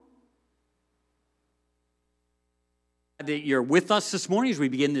That you're with us this morning as we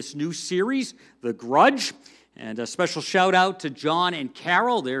begin this new series, The Grudge. And a special shout out to John and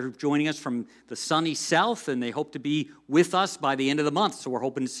Carol. They're joining us from the sunny south, and they hope to be with us by the end of the month. So we're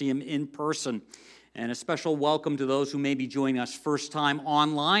hoping to see them in person. And a special welcome to those who may be joining us first time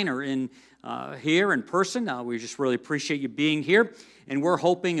online or here in person. We just really appreciate you being here. And we're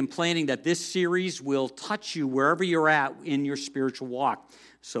hoping and planning that this series will touch you wherever you're at in your spiritual walk.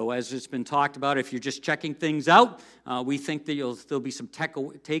 So as it's been talked about, if you're just checking things out, we think that there'll be some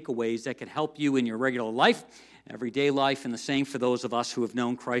takeaways that can help you in your regular life, everyday life, and the same for those of us who have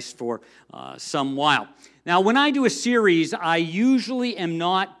known Christ for some while. Now, when I do a series, I usually am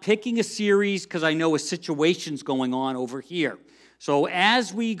not picking a series because I know a situation's going on over here. So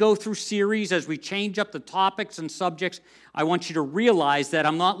as we go through series, as we change up the topics and subjects, I want you to realize that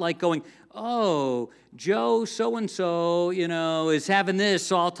I'm not like going, oh, Joe so-and-so, is having this,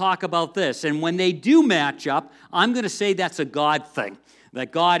 so I'll talk about this. And when they do match up, I'm going to say that's a God thing,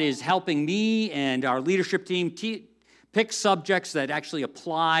 that God is helping me and our leadership team pick subjects that actually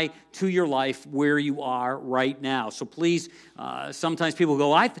apply to your life where you are right now. So please, sometimes people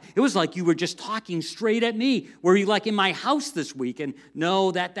go, it was like you were just talking straight at me. Were you like in my house this week? And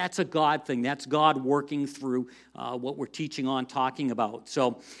no, that's a God thing. That's God working through what we're teaching on, talking about.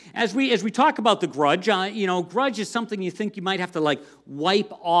 So as we talk about the grudge, grudge is something you think you might have to like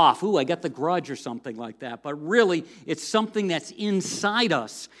wipe off. Ooh, I got the grudge or something like that. But really, it's something that's inside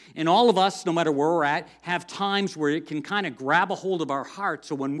us. And all of us, no matter where we're at, have times where it can kind of grab a hold of our heart.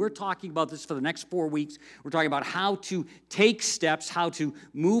 So when we're talking about this for the next 4 weeks, we're talking about how to take steps, how to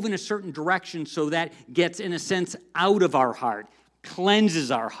move in a certain direction so that gets, in a sense, out of our heart, cleanses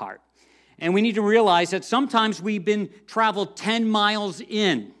our heart. And we need to realize that sometimes we've been traveled 10 miles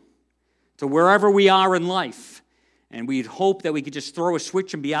in to wherever we are in life. And we'd hope that we could just throw a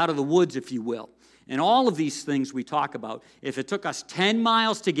switch and be out of the woods, if you will. And all of these things we talk about, if it took us 10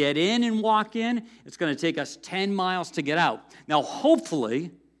 miles to get in and walk in, it's going to take us 10 miles to get out. Now,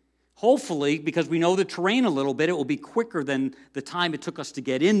 hopefully, because we know the terrain a little bit, it will be quicker than the time it took us to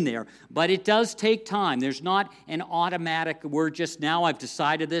get in there. But it does take time. There's not an automatic, now I've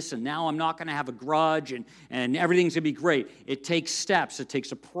decided this, and now I'm not going to have a grudge, and everything's going to be great. It takes steps. It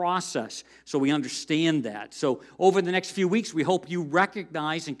takes a process, so we understand that. So over the next few weeks, we hope you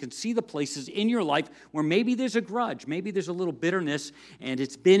recognize and can see the places in your life where maybe there's a grudge, maybe there's a little bitterness, and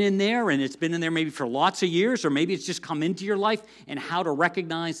it's been in there, and it's been in there maybe for lots of years, or maybe it's just come into your life, and how to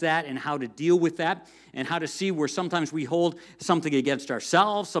recognize that, and how to deal with that, and how to see where sometimes we hold something against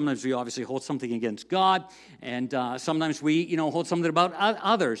ourselves, sometimes we obviously hold something against God, and sometimes we, hold something about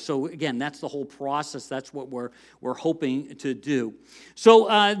others. So again, that's the whole process. That's what we're hoping to do.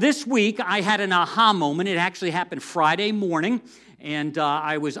 So this week I had an aha moment. It actually happened Friday morning. And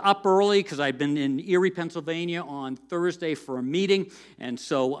I was up early because I'd been in Erie, Pennsylvania on Thursday for a meeting. And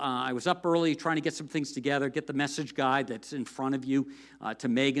so I was up early trying to get some things together, get the message guide that's in front of you to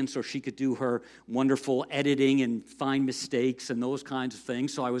Megan so she could do her wonderful editing and find mistakes and those kinds of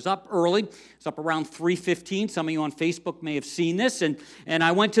things. So I was up early. It's up around 3:15. Some of you on Facebook may have seen this. And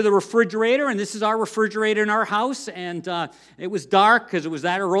I went to the refrigerator, and this is our refrigerator in our house. And it was dark because it was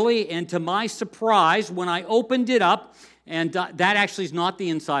that early. And to my surprise, when I opened it up, and that actually is not the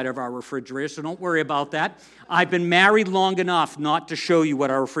inside of our refrigerator, so don't worry about that. I've been married long enough not to show you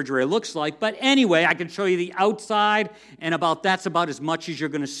what our refrigerator looks like. But anyway, I can show you the outside, and that's about as much as you're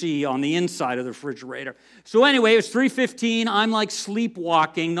going to see on the inside of the refrigerator. So anyway, it was 3:15. I'm like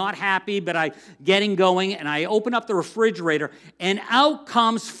sleepwalking, not happy, but I getting going, and I open up the refrigerator, and out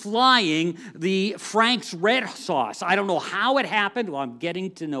comes flying the Frank's red sauce. I don't know how it happened. Well, I'm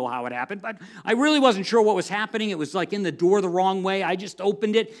getting to know how it happened, but I really wasn't sure what was happening. It was like in the door the wrong way. I just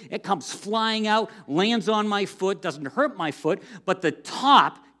opened it. It comes flying out, lands on my foot, doesn't hurt my foot, but the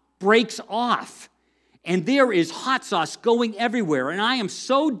top breaks off. And there is hot sauce going everywhere. And I am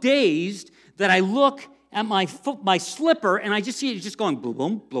so dazed that I look at my foot, my slipper, and I just see it just going boom,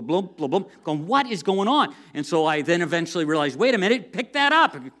 boom, boom, boom, boom, boom, going, what is going on? And so I then eventually realized, wait a minute, pick that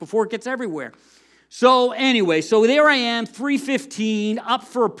up before it gets everywhere. So anyway, there I am, 3:15, up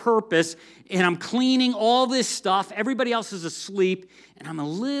for a purpose, and I'm cleaning all this stuff. Everybody else is asleep, and I'm a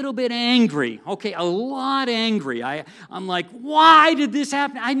little bit angry. Okay, a lot angry. I'm like, why did this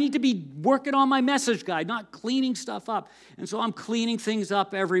happen? I need to be working on my message guide, not cleaning stuff up. And so I'm cleaning things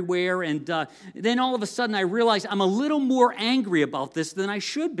up everywhere, and then all of a sudden I realize I'm a little more angry about this than I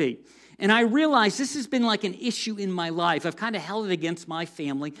should be. And I realized this has been like an issue in my life. I've kind of held it against my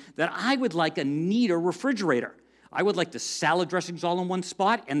family that I would like a neater refrigerator. I would like the salad dressings all in one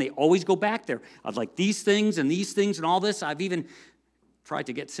spot, and they always go back there. I'd like these things and all this. I've even tried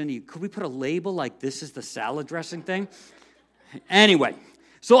to get Cindy, could we put a label like this is the salad dressing thing? Anyway,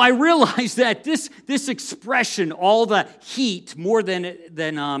 so I realized that this expression, all the heat, more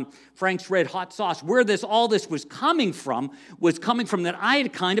than Frank's Red Hot Sauce, where all this was coming from that I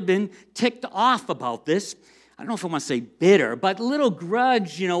had kind of been ticked off about this. I don't know if I want to say bitter, but a little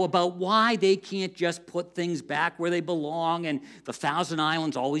grudge, about why they can't just put things back where they belong, and the Thousand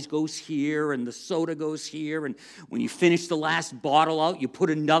Islands always goes here, and the soda goes here, and when you finish the last bottle out, you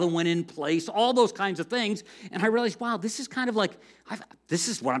put another one in place, all those kinds of things. And I realized, wow, this is kind of like, this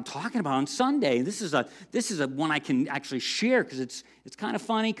is what I'm talking about on Sunday. This is a one I can actually share because it's kind of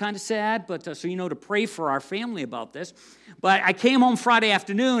funny, kind of sad, but so to pray for our family about this. But I came home Friday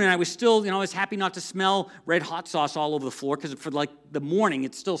afternoon, and I was still, I was happy not to smell red hot sauce all over the floor because for like the morning,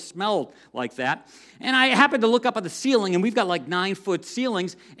 it still smelled like that. And I happened to look up at the ceiling, and we've got like 9-foot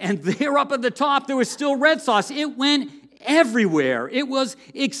ceilings, and there up at the top, there was still red sauce. It went everywhere. It was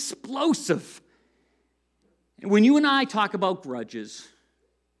explosive. And when you and I talk about grudges,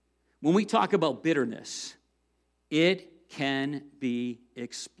 when we talk about bitterness, it can be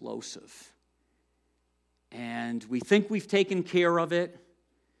explosive. And we think we've taken care of it.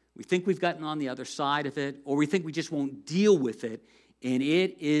 We think we've gotten on the other side of it, or we think we just won't deal with it, and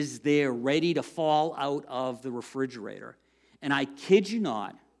it is there ready to fall out of the refrigerator. And I kid you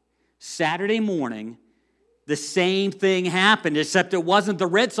not, Saturday morning, the same thing happened, except it wasn't the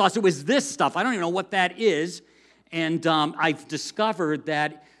red sauce, it was this stuff. I don't even know what that is. And I've discovered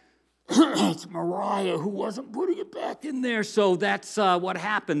that it's Mariah who wasn't putting it back in there. So that's what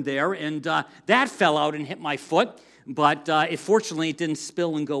happened there. And that fell out and hit my foot. But fortunately, it didn't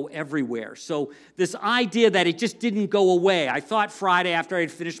spill and go everywhere. So this idea that it just didn't go away. I thought Friday after I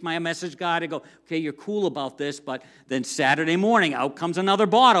had finished my message guide, I go, okay, you're cool about this. But then Saturday morning, out comes another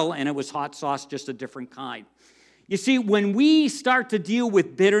bottle, and it was hot sauce, just a different kind. You see, when we start to deal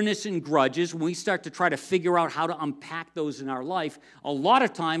with bitterness and grudges, when we start to try to figure out how to unpack those in our life, a lot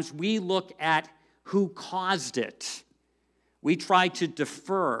of times we look at who caused it. We try to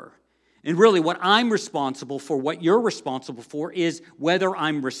defer. And really what I'm responsible for, what you're responsible for, is whether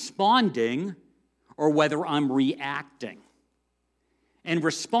I'm responding or whether I'm reacting. And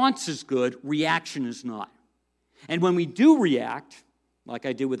response is good, reaction is not. And when we do react, like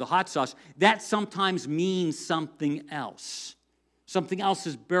I did with the hot sauce, that sometimes means something else. Something else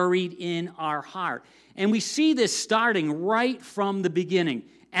is buried in our heart. And we see this starting right from the beginning.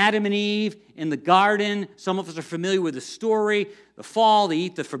 Adam and Eve in the garden. Some of us are familiar with the story. The fall, they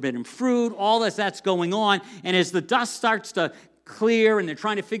eat the forbidden fruit. All that's going on. And as the dust starts to clear and they're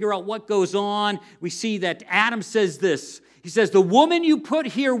trying to figure out what goes on, we see that Adam says this. He says, the woman you put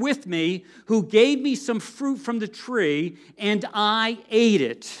here with me, who gave me some fruit from the tree, and I ate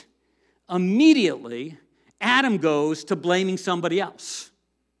it. Immediately, Adam goes to blaming somebody else.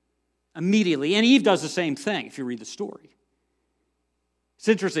 Immediately. And Eve does the same thing, if you read the story. It's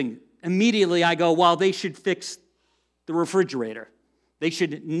interesting. Immediately, I go, well, they should fix the refrigerator. They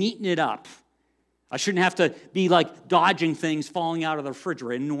should neaten it up. I shouldn't have to be like dodging things falling out of the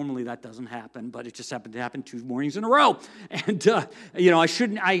refrigerator. Normally that doesn't happen, but it just happened to happen 2 mornings in a row. And, I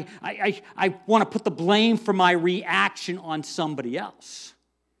shouldn't, I want to put the blame for my reaction on somebody else.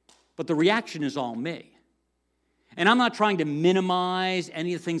 But the reaction is all me. And I'm not trying to minimize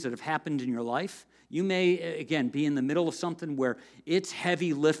any of the things that have happened in your life. You may, again, be in the middle of something where it's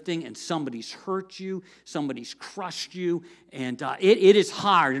heavy lifting and somebody's hurt you, somebody's crushed you, and it is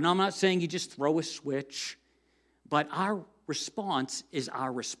hard. And I'm not saying you just throw a switch, but our response is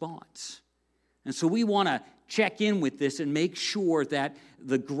our response. And so we want to check in with this and make sure that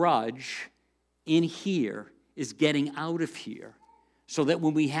the grudge in here is getting out of here so that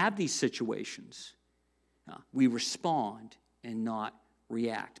when we have these situations, we respond and not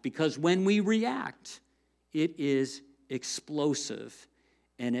react. Because when we react, it is explosive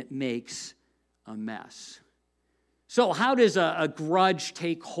and it makes a mess. So how does a grudge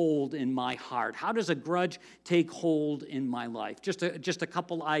take hold in my heart? How does a grudge take hold in my life? Just a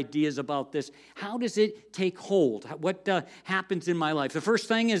couple ideas about this. How does it take hold? What happens in my life? The first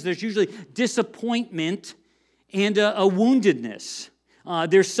thing is there's usually disappointment and a woundedness.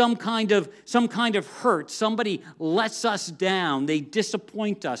 There's some kind of hurt. Somebody lets us down. They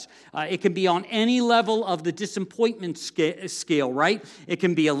disappoint us. It can be on any level of the disappointment scale, right? It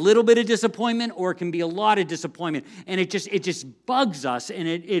can be a little bit of disappointment, or it can be a lot of disappointment, and it just bugs us, and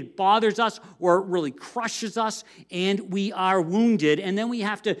it bothers us, or it really crushes us, and we are wounded. And then we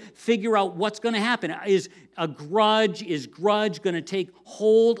have to figure out what's going to happen. Is grudge going to take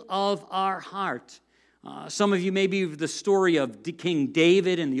hold of our heart? Some of you may be the story of King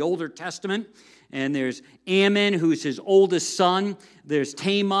David in the Older Testament. And there's Ammon, who's his oldest son. There's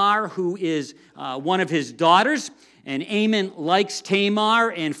Tamar, who is one of his daughters. And Ammon likes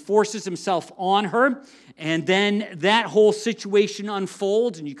Tamar and forces himself on her. And then that whole situation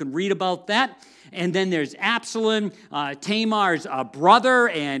unfolds, and you can read about that. And then there's Absalom, Tamar's brother,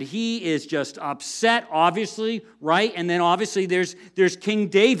 and he is just upset, obviously, right? And then obviously there's King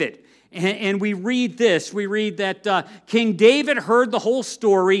David. And we read this. We read that King David heard the whole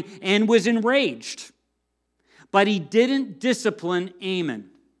story and was enraged. But he didn't discipline Ammon.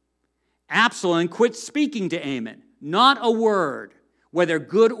 Absalom quit speaking to Ammon. Not a word, whether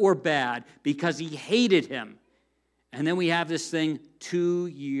good or bad, because he hated him. And then we have this thing, 2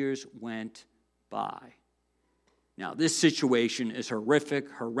 years went by. Now, this situation is horrific,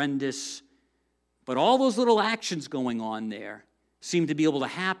 horrendous, but all those little actions going on there seem to be able to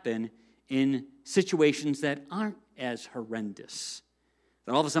happen in situations that aren't as horrendous.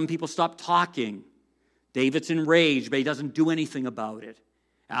 Then all of a sudden people stop talking. David's enraged, but he doesn't do anything about it.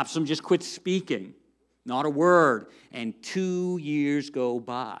 Absalom just quits speaking. Not a word. And 2 years go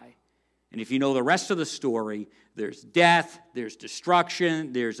by. And if you know the rest of the story, there's death, there's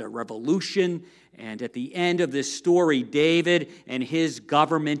destruction, there's a revolution. And at the end of this story, David and his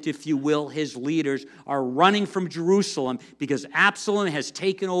government, if you will, his leaders, are running from Jerusalem because Absalom has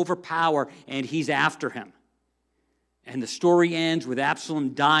taken over power and he's after him. And the story ends with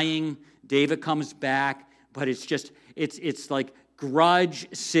Absalom dying. David comes back, but it's like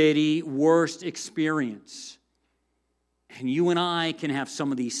Grudge City worst experience. And you and I can have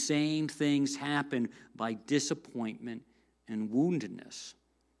some of these same things happen by disappointment and woundedness.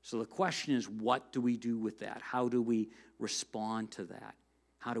 So the question is, what do we do with that? How do we respond to that?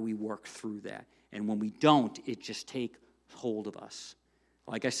 How do we work through that? And when we don't, it just takes hold of us.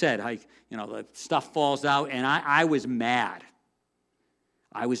 Like I said, the stuff falls out, and I was mad.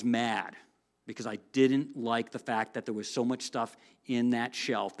 I was mad because I didn't like the fact that there was so much stuff in that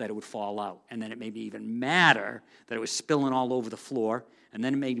shelf that it would fall out. And then it made me even madder that it was spilling all over the floor. And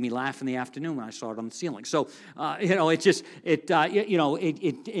then it made me laugh in the afternoon when I saw it on the ceiling. So, and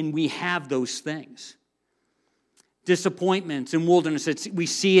we have those things. Disappointments and wilderness. We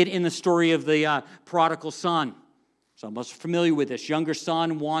see it in the story of the prodigal son. Some of us are familiar with this. Younger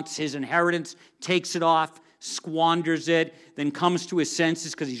son wants his inheritance, takes it off, squanders it, then comes to his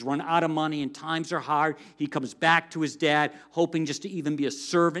senses because he's run out of money and times are hard. He comes back to his dad, hoping just to even be a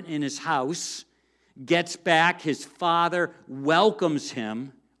servant in his house. Gets back, his father welcomes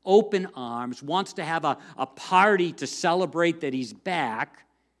him, open arms, wants to have a party to celebrate that he's back.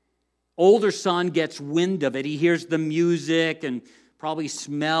 Older son gets wind of it. He hears the music and probably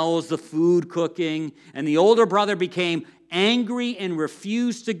smells the food cooking. And the older brother became angry and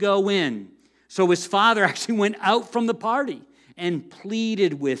refused to go in. So his father actually went out from the party and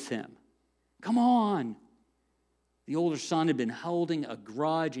pleaded with him. Come on. The older son had been holding a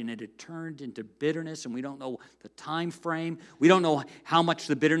grudge, and it had turned into bitterness, and we don't know the time frame. We don't know how much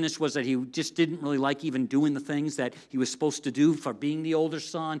the bitterness was that he just didn't really like even doing the things that he was supposed to do for being the older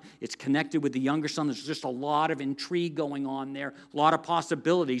son. It's connected with the younger son. There's just a lot of intrigue going on there, a lot of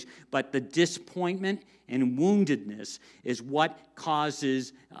possibilities, but the disappointment and woundedness is what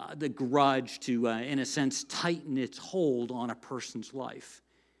causes the grudge to, in a sense, tighten its hold on a person's life.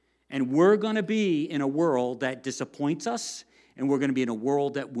 And we're going to be in a world that disappoints us, and we're going to be in a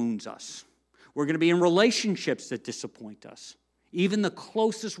world that wounds us. We're going to be in relationships that disappoint us. Even the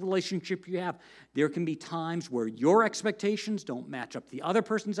closest relationship you have, there can be times where your expectations don't match up the other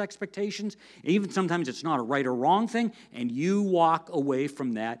person's expectations. Even sometimes it's not a right or wrong thing, and you walk away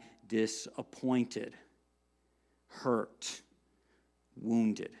from that disappointed, hurt,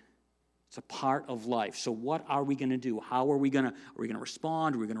 wounded. It's a part of life. So what are we going to do? How are we going to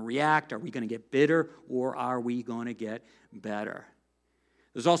respond? Are we going to react? Are we going to get bitter? Or are we going to get better?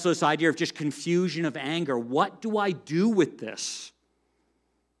 There's also this idea of just confusion of anger. What do I do with this?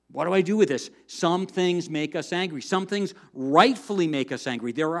 What do I do with this? Some things make us angry. Some things rightfully make us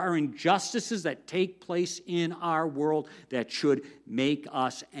angry. There are injustices that take place in our world that should make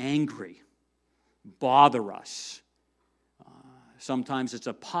us angry, bother us. Sometimes it's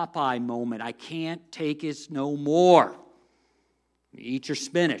a Popeye moment. I can't take it no more. Eat your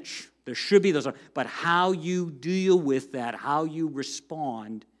spinach. There should be those. But how you deal with that, how you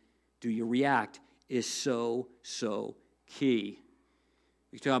respond, do you react, is so key.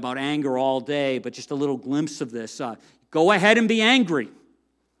 We talk about anger all day, but just a little glimpse of this. Go ahead and be angry.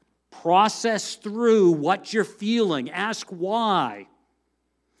 Process through what you're feeling. Ask why.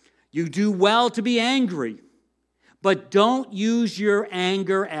 You do well to be angry. But don't use your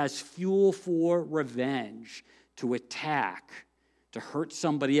anger as fuel for revenge, to attack, to hurt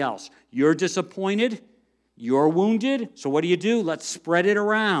somebody else. You're disappointed, you're wounded, so what do? Let's spread it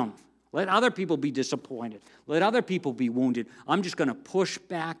around. Let other people be disappointed. Let other people be wounded. I'm just going to push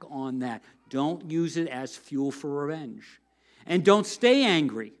back on that. Don't use it as fuel for revenge. And don't stay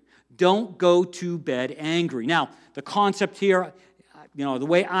angry. Don't go to bed angry. Now, the concept here, the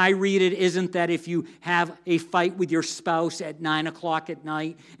way I read it isn't that if you have a fight with your spouse at 9 o'clock at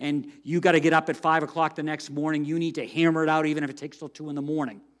night and you got to get up at 5 o'clock the next morning, you need to hammer it out even if it takes till 2 in the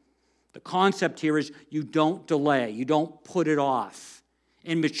morning. The concept here is you don't delay. You don't put it off.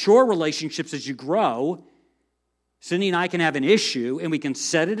 In mature relationships, as you grow, Cindy and I can have an issue and we can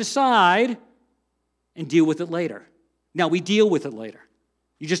set it aside and deal with it later. Now, we deal with it later.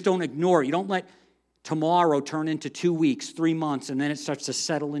 You just don't ignore it. You don't let tomorrow turn into 2 weeks, 3 months, and then it starts to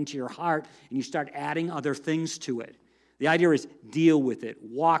settle into your heart and you start adding other things to it. The idea is deal with it,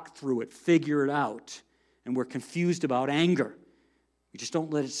 walk through it, figure it out. And we're confused about anger. We just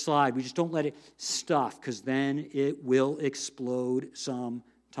don't let it slide. We just don't let it stuff because then it will explode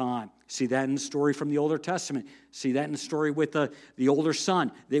sometime. See that in the story from the Old Testament. See that in the story with the older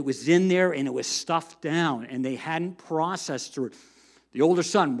son. It was in there and it was stuffed down and they hadn't processed through it. The older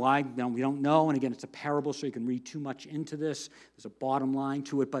son, why? We don't know. And again, it's a parable, so you can read too much into this. There's a bottom line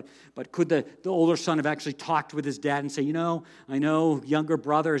to it. But could the older son have actually talked with his dad and say, I know younger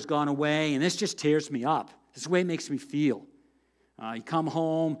brother has gone away, and this just tears me up. This is the way it makes me feel. You come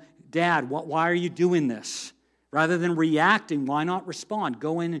home, Dad, why are you doing this? Rather than reacting, why not respond?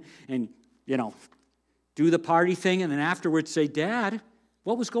 Go in and do the party thing, and then afterwards say, Dad,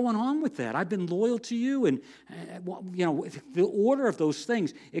 what was going on with that? I've been loyal to you. And, the order of those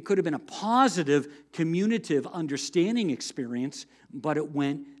things, it could have been a positive, communicative, understanding experience, but it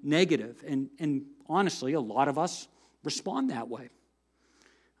went negative. And honestly, a lot of us respond that way.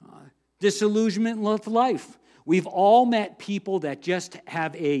 Disillusionment with life. We've all met people that just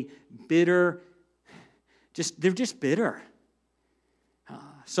have a bitter, they're just bitter.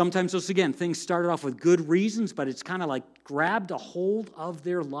 Sometimes, things started off with good reasons, but it's kind of like grabbed a hold of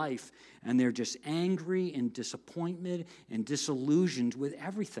their life, and they're just angry and disappointed and disillusioned with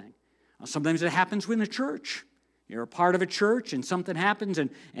everything. Sometimes it happens within a church. You're a part of a church, and something happens, and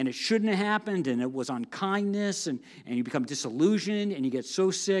it shouldn't have happened, and it was unkindness, and you become disillusioned, and you get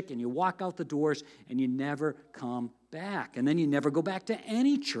so sick, and you walk out the doors, and you never come back. And then you never go back to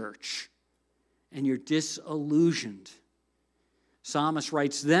any church, and you're disillusioned. Psalmist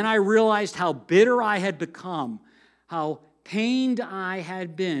writes, Then I realized how bitter I had become, how pained I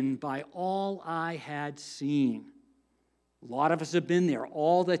had been by all I had seen. A lot of us have been there,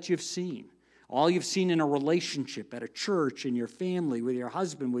 all that you've seen. All you've seen in a relationship, at a church, in your family, with your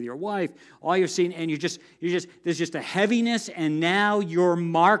husband, with your wife, all you've seen, and there's just a heaviness, and now you're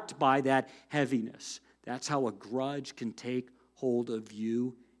marked by that heaviness. That's how a grudge can take hold of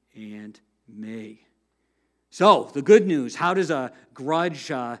you and me. So, the good news, how does a grudge,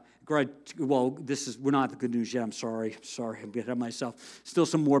 we're not the good news yet, I'm sorry, I'm getting ahead of myself. Still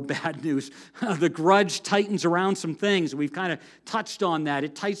some more bad news. The grudge tightens around some things. We've kind of touched on that.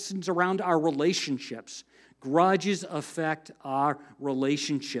 It tightens around our relationships. Grudges affect our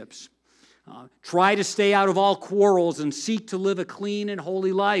relationships. Try to stay out of all quarrels and seek to live a clean and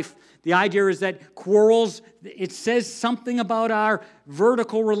holy life. The idea is that quarrels, it says something about our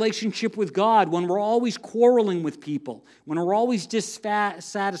vertical relationship with God when we're always quarreling with people, when we're always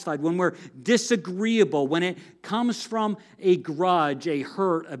dissatisfied, when we're disagreeable, when it comes from a grudge, a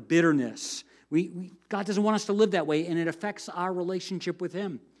hurt, a bitterness. God doesn't want us to live that way, and it affects our relationship with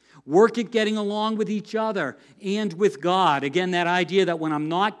Him. Work at getting along with each other and with God. Again, that idea that when I'm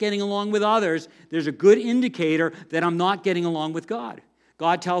not getting along with others, there's a good indicator that I'm not getting along with God.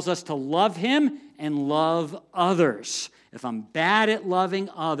 God tells us to love Him and love others. If I'm bad at loving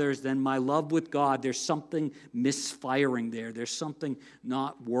others, then my love with God, there's something misfiring there. There's something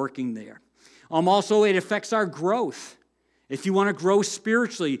not working there. Also, it affects our growth. If you want to grow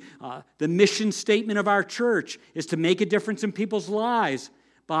spiritually, the mission statement of our church is to make a difference in people's lives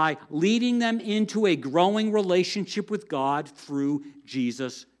by leading them into a growing relationship with God through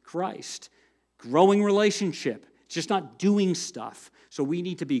Jesus Christ. Growing relationship. It's just not doing stuff. So we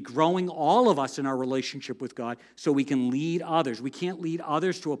need to be growing, all of us, in our relationship with God so we can lead others. We can't lead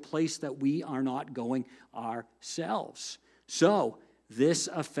others to a place that we are not going ourselves. So this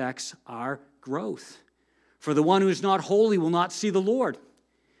affects our growth. For the one who is not holy will not see the Lord.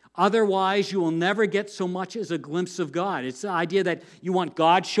 Otherwise, you will never get so much as a glimpse of God. It's the idea that you want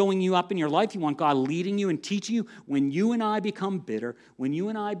God showing you up in your life. You want God leading you and teaching you. When you and I become bitter, when you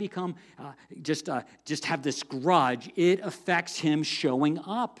and I become just have this grudge, it affects Him showing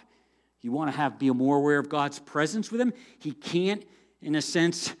up. You want to be more aware of God's presence with Him. He can't in a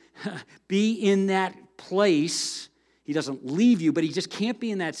sense, be in that place. He doesn't leave you, but he just can't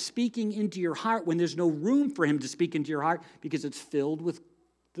be in that speaking into your heart when there's no room for him to speak into your heart because it's filled with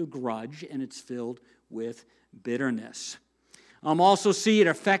the grudge and it's filled with bitterness. Also see it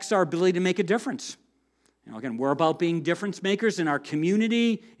affects our ability to make a difference. Again, we're about being difference makers in our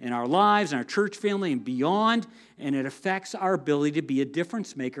community, in our lives, in our church family, and beyond. And it affects our ability to be a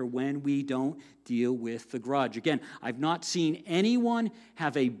difference maker when we don't deal with the grudge. Again, I've not seen anyone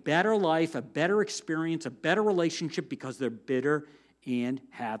have a better life, a better experience, a better relationship because they're bitter and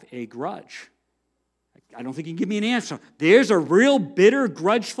have a grudge. I don't think you can give me an answer. There's a real bitter,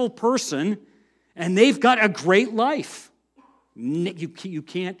 grudgeful person, and they've got a great life. You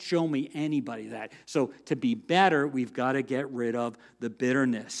can't show me anybody that. So to be better, we've got to get rid of the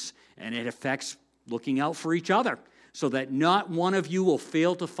bitterness. And it affects looking out for each other so that not one of you will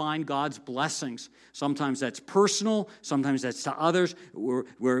fail to find God's blessings. Sometimes that's personal. Sometimes that's to others.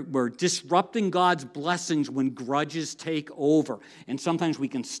 We're disrupting God's blessings when grudges take over. And sometimes we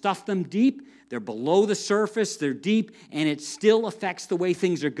can stuff them deep. They're below the surface. They're deep. And it still affects the way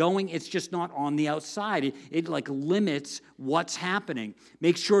things are going. It's just not on the outside. It limits what's happening.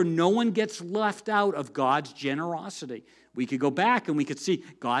 Make sure no one gets left out of God's generosity. We could go back and we could see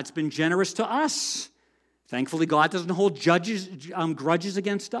God's been generous to us. Thankfully, God doesn't hold grudges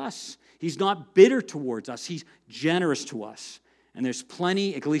against us. He's not bitter towards us. He's generous to us. And there's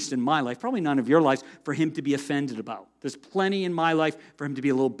plenty, at least in my life, probably none of your lives, for him to be offended about. There's plenty in my life for him to be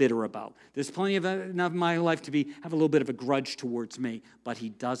a little bitter about. There's plenty in my life to have a little bit of a grudge towards me. But he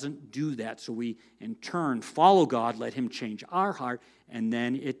doesn't do that. So we, in turn, follow God, let him change our heart, and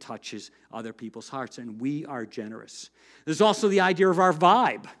then it touches other people's hearts. And we are generous. There's also the idea of our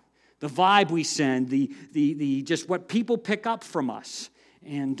vibe. The vibe we send, the just what people pick up from us.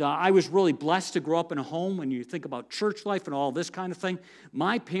 And I was really blessed to grow up in a home when you think about church life and all this kind of thing.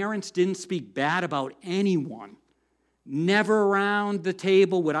 My parents didn't speak bad about anyone. Never around the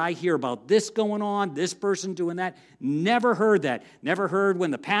table would I hear about this going on, this person doing that. Never heard that. Never heard when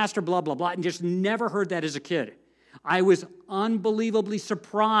the pastor blah, blah, blah, and just never heard that as a kid. I was unbelievably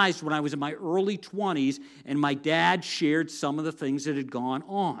surprised when I was in my early 20s and my dad shared some of the things that had gone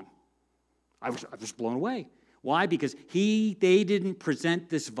on. I was blown away. Why? Because they didn't present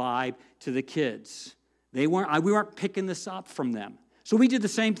this vibe to the kids. We weren't picking this up from them. So we did the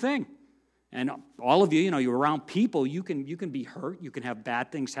same thing. And all of you, you're around people, you can be hurt, you can have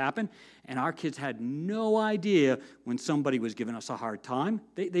bad things happen. And our kids had no idea when somebody was giving us a hard time.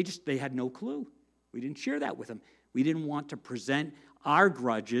 They had no clue. We didn't share that with them. We didn't want to present our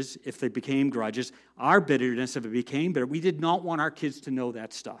grudges, if they became grudges, our bitterness if it became bitter. We did not want our kids to know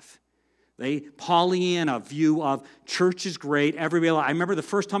that stuff. Pollyanna view of church is great. I remember the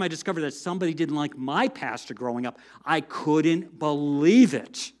first time I discovered that somebody didn't like my pastor growing up. I couldn't believe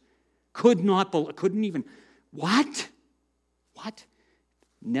it. Couldn't even. What?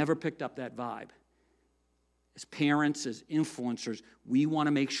 Never picked up that vibe. As parents, as influencers, we want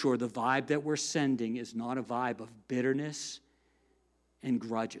to make sure the vibe that we're sending is not a vibe of bitterness and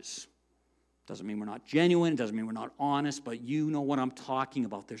grudges. Doesn't mean we're not genuine. It doesn't mean we're not honest, but you know what I'm talking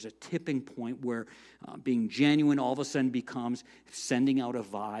about. There's a tipping point where being genuine all of a sudden becomes sending out a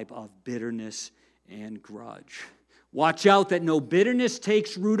vibe of bitterness and grudge. Watch out that no bitterness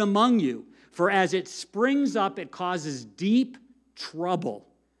takes root among you, for as it springs up, it causes deep trouble,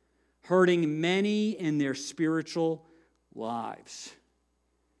 hurting many in their spiritual lives.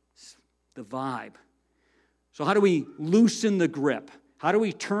 The vibe. So how do we loosen the grip? How do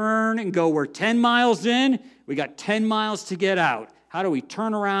we turn and go, we're 10 miles in, we got 10 miles to get out. How do we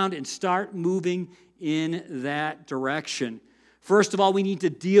turn around and start moving in that direction? First of all, we need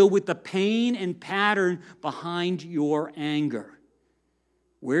to deal with the pain and pattern behind your anger.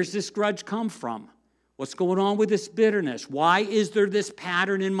 Where's this grudge come from? What's going on with this bitterness? Why is there this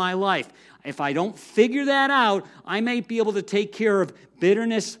pattern in my life? If I don't figure that out, I may be able to take care of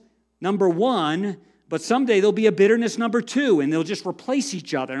bitterness number 1, but someday there'll be a bitterness number 2, and they'll just replace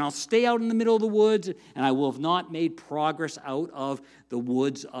each other, and I'll stay out in the middle of the woods, and I will have not made progress out of the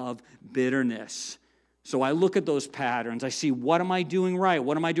woods of bitterness. So I look at those patterns. I see, what am I doing right?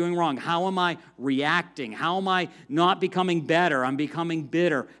 What am I doing wrong? How am I reacting? How am I not becoming better? I'm becoming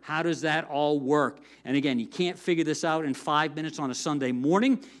bitter. How does that all work? And again, you can't figure this out in 5 minutes on a Sunday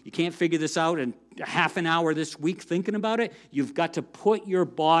morning. You can't figure this out in half an hour this week thinking about it. You've got to put your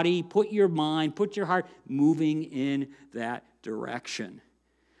body, put your mind, put your heart moving in that direction.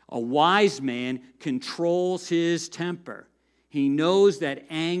 A wise man controls his temper. He knows that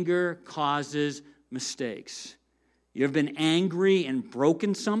anger causes mistakes. You ever been angry and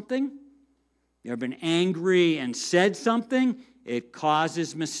broken something? You ever been angry and said something it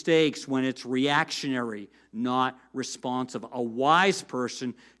causes mistakes when it's reactionary, not responsive. A wise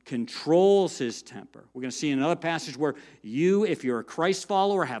person controls his temper. We're going to see in another passage where you, if you're a Christ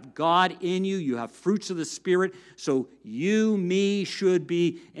follower, have God in you. You have fruits of the Spirit. So you, me, should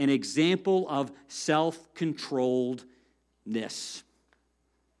be an example of self-controlledness.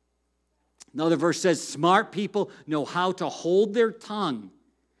 Another verse says, smart people know how to hold their tongue.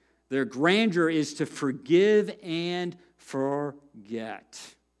 Their grandeur is to forgive and forget.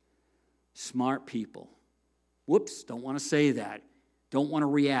 Smart people. Whoops, don't want to say that. Don't want to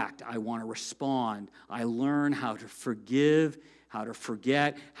react. I want to respond. I learn how to forgive, how to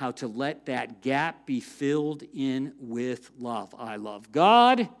forget, how to let that gap be filled in with love. I love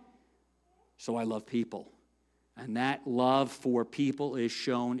God, so I love people. And that love for people is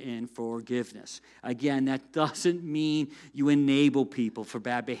shown in forgiveness. Again, that doesn't mean you enable people for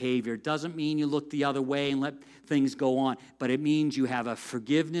bad behavior. It doesn't mean you look the other way and let things go on. But it means you have a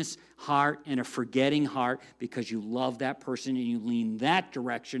forgiveness heart and a forgetting heart because you love that person and you lean that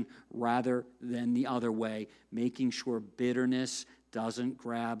direction rather than the other way, making sure bitterness doesn't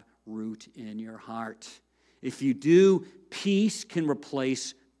grab root in your heart. If you do, peace can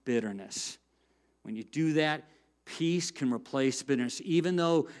replace bitterness. When you do that, peace can replace bitterness. Even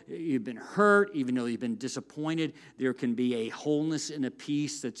though you've been hurt, even though you've been disappointed, there can be a wholeness and a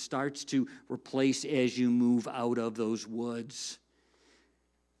peace that starts to replace as you move out of those woods.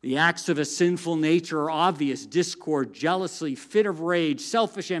 The acts of a sinful nature are obvious: discord, jealousy, fit of rage,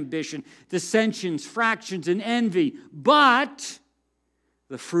 selfish ambition, dissensions, fractions, and envy. But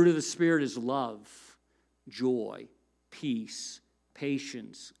the fruit of the Spirit is love, joy, peace,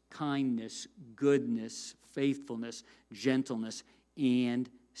 patience, kindness, goodness, faithfulness, gentleness, and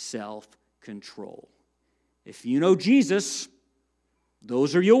self-control. If you know Jesus,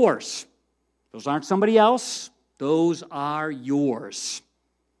 those are yours. Those aren't somebody else. Those are yours.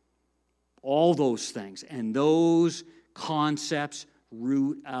 All those things. And those concepts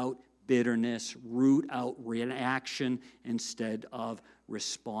root out bitterness, root out reaction instead of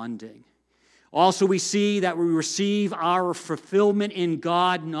responding. Also, we see that we receive our fulfillment in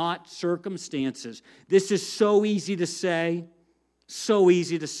God, not circumstances. This is so easy to say, so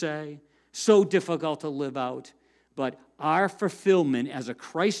difficult to live out. But our fulfillment as a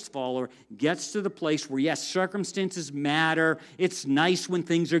Christ follower gets to the place where, yes, circumstances matter. It's nice when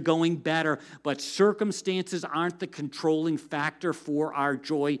things are going better, but circumstances aren't the controlling factor for our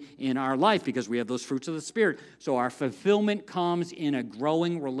joy in our life because we have those fruits of the Spirit. So our fulfillment comes in a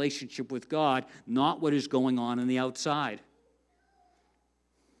growing relationship with God, not what is going on the outside.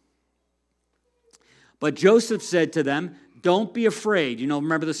 But Joseph said to them, don't be afraid. You know,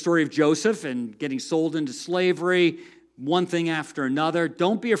 remember the story of Joseph and getting sold into slavery, one thing after another.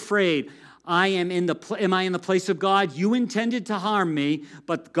 Don't be afraid. Am I in the place of God? You intended to harm me,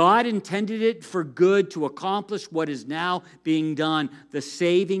 but God intended it for good to accomplish what is now being done, the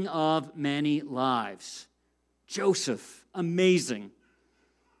saving of many lives. Joseph, amazing.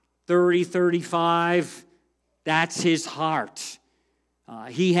 30, 35, that's his heart.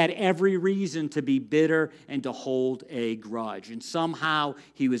 He had every reason to be bitter and to hold a grudge. And somehow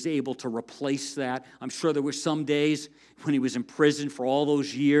he was able to replace that. I'm sure there were some days when he was in prison for all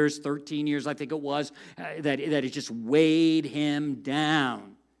those years, 13 years I think it was, that it just weighed him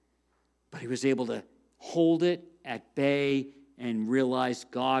down. But he was able to hold it at bay and realize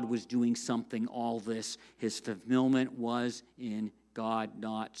God was doing something all this. His fulfillment was in God,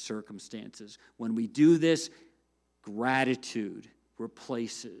 not circumstances. When we do this, gratitude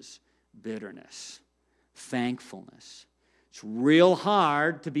replaces bitterness, thankfulness. It's real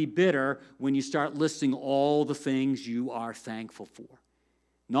hard to be bitter when you start listing all the things you are thankful for.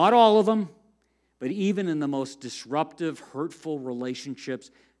 Not all of them, but even in the most disruptive, hurtful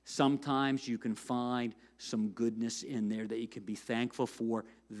relationships, sometimes you can find some goodness in there that you can be thankful for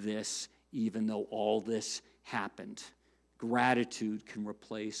this, even though all this happened. Gratitude can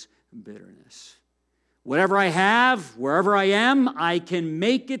replace bitterness. Whatever I have, wherever I am, I can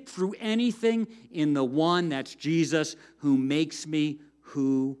make it through anything in the one, that's Jesus, who makes me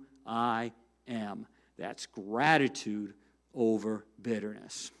who I am. That's gratitude over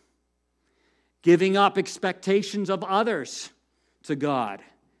bitterness. Giving up expectations of others to God.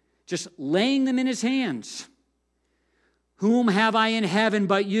 Just laying them in his hands. Whom have I in heaven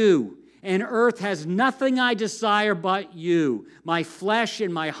but you? And earth has nothing I desire but you. My flesh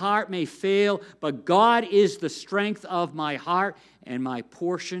and my heart may fail, but God is the strength of my heart and my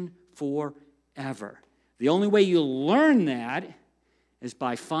portion forever. The only way you learn that is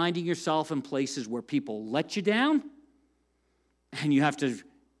by finding yourself in places where people let you down, and you have to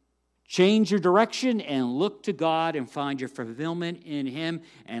Change your direction and look to God and find your fulfillment in Him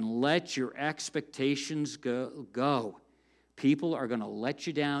and let your expectations go. People are going to let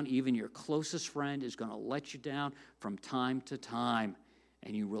you down. Even your closest friend is going to let you down from time to time.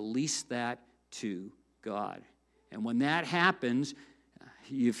 And you release that to God. And when that happens,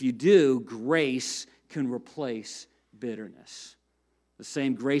 if you do, grace can replace bitterness. The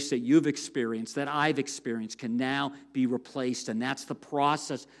same grace that you've experienced, that I've experienced, can now be replaced. And that's the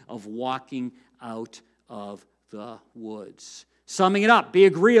process of walking out of the woods. Summing it up, be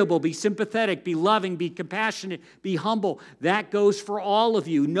agreeable, be sympathetic, be loving, be compassionate, be humble. That goes for all of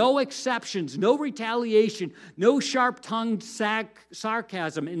you. No exceptions, no retaliation, no sharp-tongued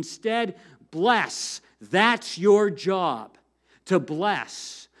sarcasm. Instead, bless. That's your job, to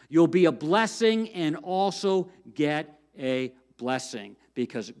bless. You'll be a blessing and also get a blessing,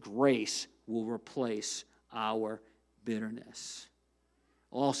 because grace will replace our bitterness.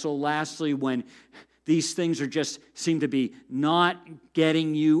 Also, lastly, when these things seem to be not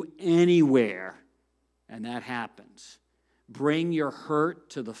getting you anywhere, and that happens, bring your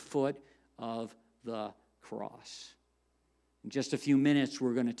hurt to the foot of the cross. In just a few minutes,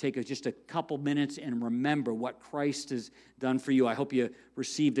 we're going to take just a couple minutes and remember what Christ has done for you. I hope you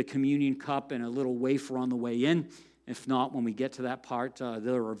received a communion cup and a little wafer on the way in. If not, when we get to that part,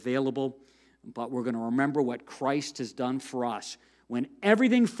 they're available. But we're going to remember what Christ has done for us. When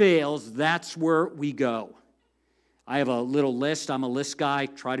everything fails, that's where we go. I have a little list. I'm a list guy.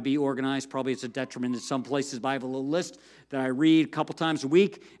 Try to be organized. Probably it's a detriment in some places, but I have a little list that I read a couple times a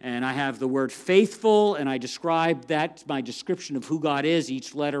week, and I have the word faithful, and I describe that, my description of who God is.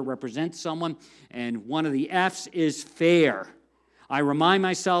 Each letter represents someone, and one of the F's is fair. I remind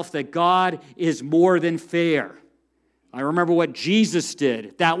myself that God is more than fair. I remember what Jesus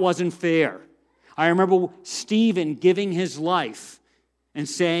did. That wasn't fair. I remember Stephen giving his life and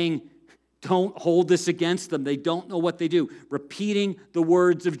saying, don't hold this against them. They don't know what they do. Repeating the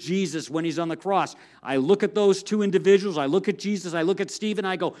words of Jesus when he's on the cross. I look at those two individuals. I look at Jesus. I look at Stephen.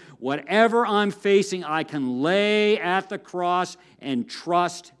 I go, whatever I'm facing, I can lay at the cross and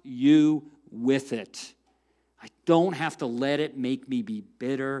trust you with it. I don't have to let it make me be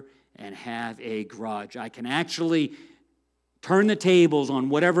bitter and have a grudge. I can actually turn the tables on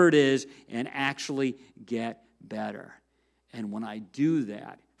whatever it is and actually get better. And when I do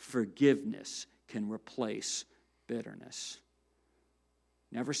that, forgiveness can replace bitterness.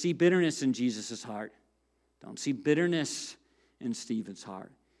 Never see bitterness in Jesus' heart. Don't see bitterness in Stephen's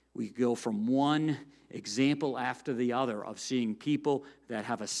heart. We go from one example after the other of seeing people that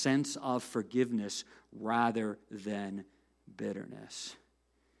have a sense of forgiveness rather than bitterness.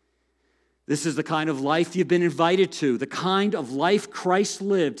 This is the kind of life you've been invited to, the kind of life Christ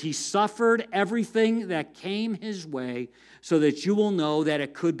lived. He suffered everything that came his way so that you will know that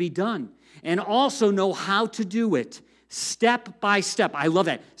it could be done and also know how to do it step by step. I love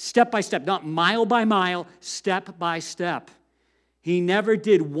that. Step by step, not mile by mile, step by step. He never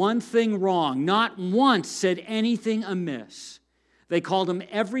did one thing wrong, not once said anything amiss. They called him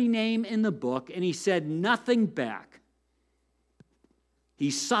every name in the book, and he said nothing back. He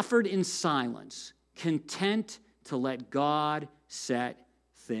suffered in silence, content to let God set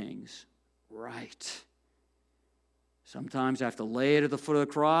things right. Sometimes I have to lay it at the foot of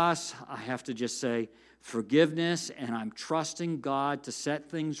the cross. I have to just say forgiveness, and I'm trusting God to set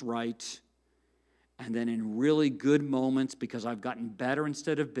things right. And then in really good moments, because I've gotten better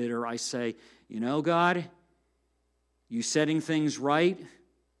instead of bitter, I say, you know, God, you setting things right.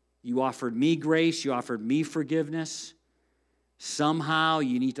 You offered me grace. You offered me forgiveness. Somehow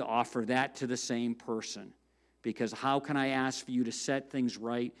you need to offer that to the same person, because how can I ask for you to set things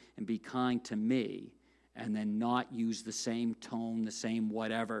right and be kind to me and then not use the same tone, the same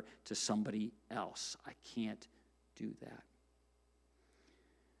whatever to somebody else? I can't do that.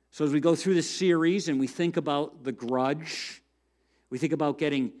 So as we go through this series and we think about the grudge, we think about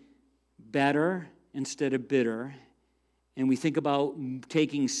getting better instead of bitter, and we think about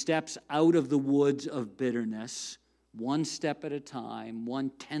taking steps out of the woods of bitterness, one step at a time,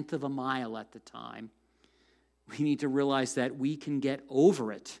 1/10 of a mile at the time, we need to realize that we can get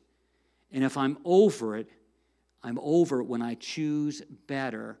over it. And if I'm over it when I choose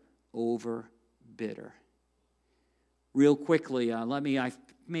better over bitter. Real quickly, I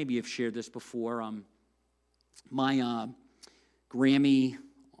maybe have shared this before. My Grammy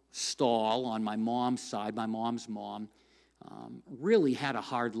Stahl on my mom's side, my mom's mom, really had a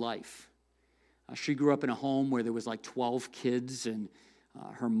hard life. She grew up in a home where there was like 12 kids, and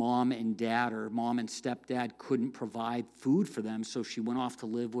her mom and dad, or mom and stepdad, couldn't provide food for them, so she went off to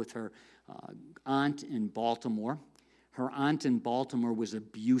live with her aunt in Baltimore. Her aunt in Baltimore was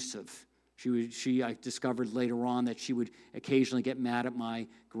abusive. I discovered later on that she would occasionally get mad at my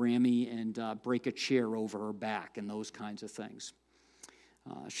Grammy and break a chair over her back and those kinds of things.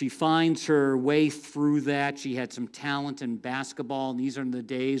 She finds her way through that. She had some talent in basketball, and these are the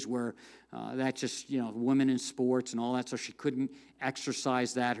days where women in sports and all that, so she couldn't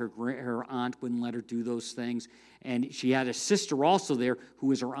exercise that. Her aunt wouldn't let her do those things. And she had a sister also there who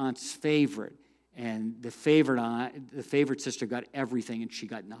was her aunt's favorite. And the favorite sister got everything, and she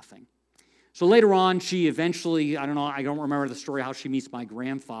got nothing. So later on, she eventually, I don't remember the story how she meets my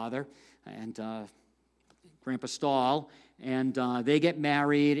grandfather and Grandpa Stahl, and they get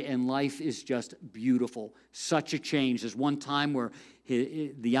married, and life is just beautiful. Such a change. There's one time where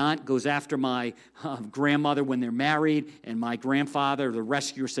the aunt goes after my grandmother when they're married, and my grandfather, the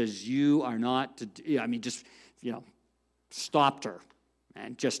rescuer, says, "You are not to," stopped her,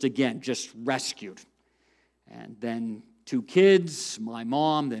 and just rescued. And then 2 kids, my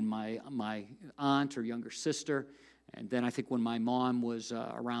mom, then my aunt, her younger sister. And then I think when my mom was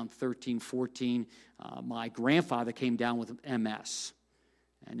around 13, 14, my grandfather came down with MS.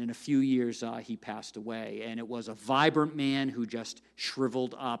 And in a few years, he passed away. And it was a vibrant man who just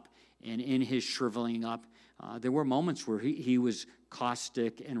shriveled up. And in his shriveling up, there were moments where he was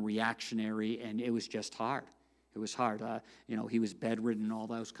caustic and reactionary, and it was just hard. It was hard. He was bedridden and all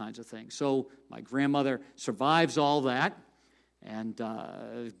those kinds of things. So my grandmother survives all that and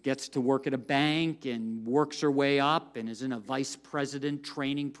gets to work at a bank and works her way up and is in a vice president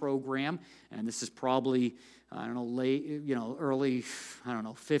training program. And this is probably, early,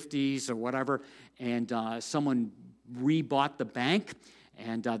 50s or whatever. And someone rebought the bank,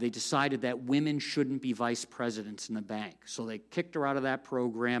 and they decided that women shouldn't be vice presidents in the bank. So they kicked her out of that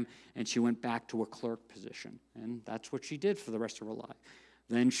program, and she went back to a clerk position. And that's what she did for the rest of her life.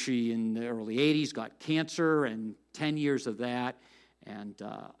 Then she, in the early 80s, got cancer, and 10 years of that, and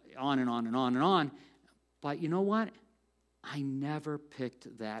on and on and on and on. But you know what? I never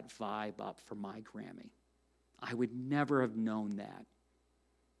picked that vibe up for my Grammy. I would never have known that.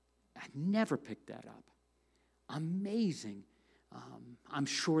 I never picked that up. Amazing. I'm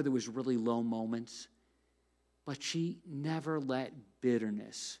sure there was really low moments, but she never let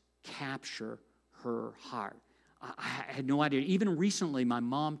bitterness capture her heart. I had no idea. Even recently, my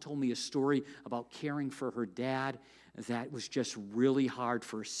mom told me a story about caring for her dad that was just really hard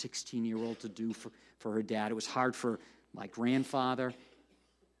for a 16-year-old to do for her dad. It was hard for my grandfather,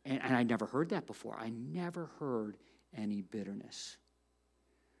 and I never heard that before. I never heard any bitterness.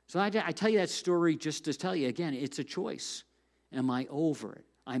 So I tell you that story just to tell you, again, it's a choice. Am I over it?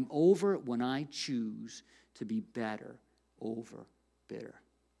 I'm over it when I choose to be better over bitter.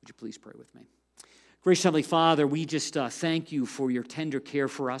 Would you please pray with me? Gracious Heavenly Father, we just thank you for your tender care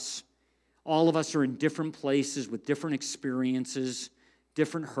for us. All of us are in different places with different experiences,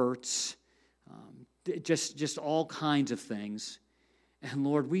 different hurts, just all kinds of things. And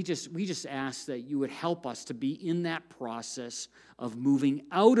Lord, we just ask that you would help us to be in that process of moving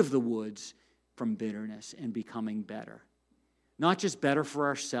out of the woods from bitterness and becoming better. Not just better for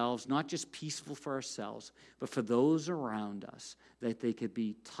ourselves, not just peaceful for ourselves, but for those around us, that they could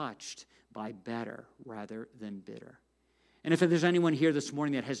be touched by better rather than bitter. And if there's anyone here this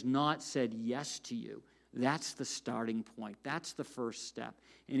morning that has not said yes to you, that's the starting point. That's the first step.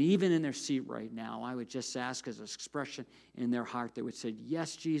 And even in their seat right now, I would just ask as an expression in their heart, they would say,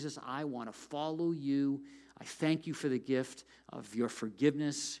 yes, Jesus, I want to follow you. I thank you for the gift of your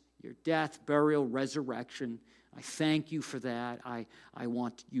forgiveness, your death, burial, resurrection. I thank you for that. I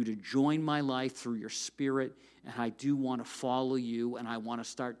want you to join my life through your Spirit, and I do want to follow you, and I want to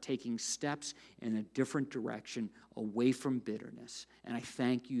start taking steps in a different direction away from bitterness. And I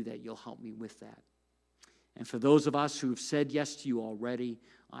thank you that you'll help me with that. And for those of us who have said yes to you already,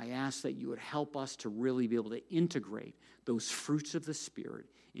 I ask that you would help us to really be able to integrate those fruits of the Spirit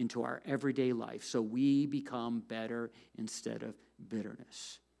into our everyday life so we become better instead of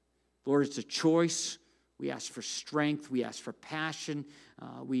bitterness. Lord, it's a choice. We ask for strength. We ask for passion.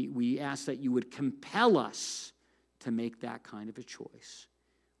 We ask that you would compel us to make that kind of a choice.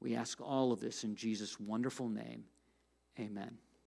 We ask all of this in Jesus' wonderful name. Amen.